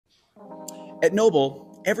At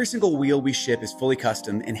NOBL, every single wheel we ship is fully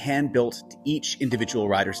custom and hand-built to each individual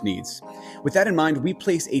rider's needs. With that in mind, we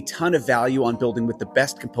place a ton of value on building with the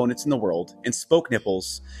best components in the world, and spoke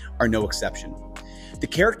nipples are no exception. The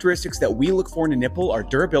characteristics that we look for in a nipple are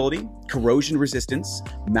durability, corrosion resistance,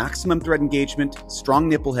 maximum thread engagement, strong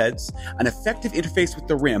nipple heads, an effective interface with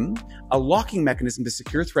the rim, a locking mechanism to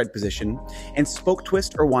secure thread position, and spoke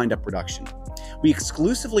twist or wind-up reduction. We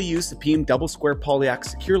exclusively use Supreme double square polyax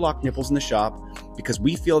secure lock nipples in the shop because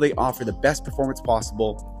we feel they offer the best performance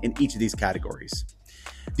possible in each of these categories.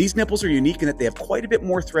 These nipples are unique in that they have quite a bit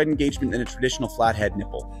more thread engagement than a traditional flathead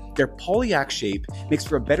nipple. Their polyax shape makes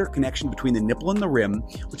for a better connection between the nipple and the rim,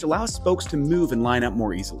 which allows spokes to move and line up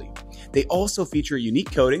more easily. They also feature a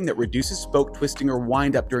unique coating that reduces spoke twisting or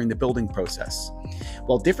wind up during the building process.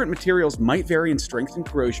 While different materials might vary in strength and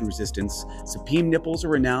corrosion resistance, Supreme nipples are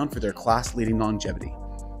renowned for their class-leading longevity.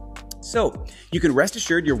 So, you can rest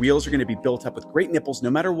assured your wheels are going to be built up with great nipples no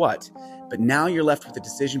matter what, but now you're left with a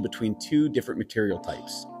decision between two different material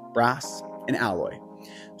types, brass and alloy.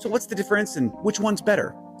 So what's the difference and which one's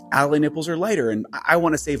better? Alloy nipples are lighter and I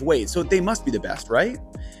want to save weight, so they must be the best, right?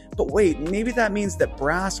 But wait, maybe that means that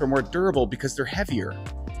brass are more durable because they're heavier.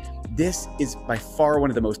 This is by far one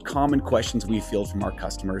of the most common questions we field from our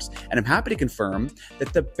customers, and I'm happy to confirm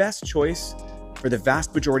that the best choice for the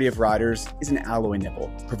vast majority of riders is an alloy nipple,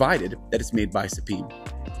 provided that it's made by Supreme.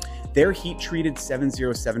 Their heat-treated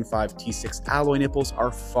 7075 T6 alloy nipples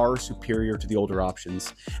are far superior to the older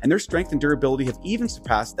options, and their strength and durability have even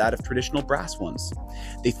surpassed that of traditional brass ones.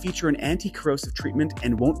 They feature an anti-corrosive treatment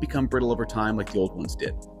and won't become brittle over time like the old ones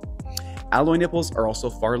did. Alloy nipples are also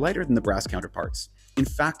far lighter than the brass counterparts. In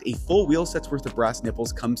fact, a full wheel set's worth of brass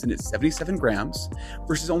nipples comes in at 77 grams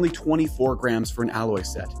versus only 24 grams for an alloy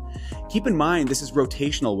set. Keep in mind, this is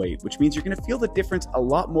rotational weight, which means you're going to feel the difference a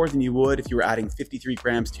lot more than you would if you were adding 53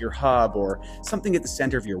 grams to your hub or something at the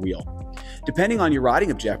center of your wheel. Depending on your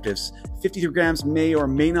riding objectives, 53 grams may or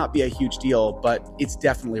may not be a huge deal, but it's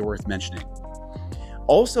definitely worth mentioning.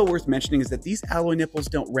 Also worth mentioning is that these alloy nipples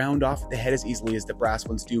don't round off the head as easily as the brass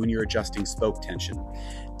ones do when you're adjusting spoke tension.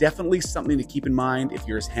 Definitely something to keep in mind if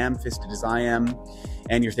you're as ham-fisted as I am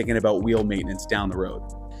and you're thinking about wheel maintenance down the road.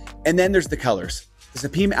 And then there's the colors. The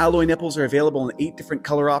Supreme alloy nipples are available in 8 different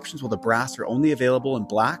color options, while the brass are only available in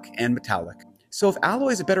black and metallic. So if alloy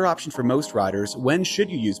is a better option for most riders, when should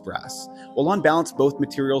you use brass? Well, on balance, both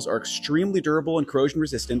materials are extremely durable and corrosion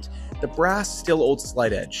resistant. The brass still holds a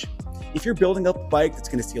slight edge. If you're building up a bike that's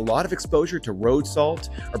going to see a lot of exposure to road salt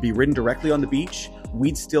or be ridden directly on the beach,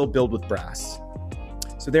 we'd still build with brass.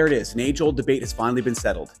 So there it is, an age-old debate has finally been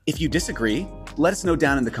settled. If you disagree, let us know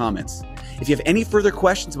down in the comments. If you have any further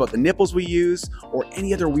questions about the nipples we use or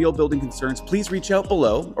any other wheel building concerns, please reach out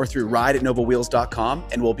below or through ride@noblewheels.com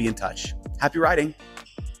and we'll be in touch. Happy riding!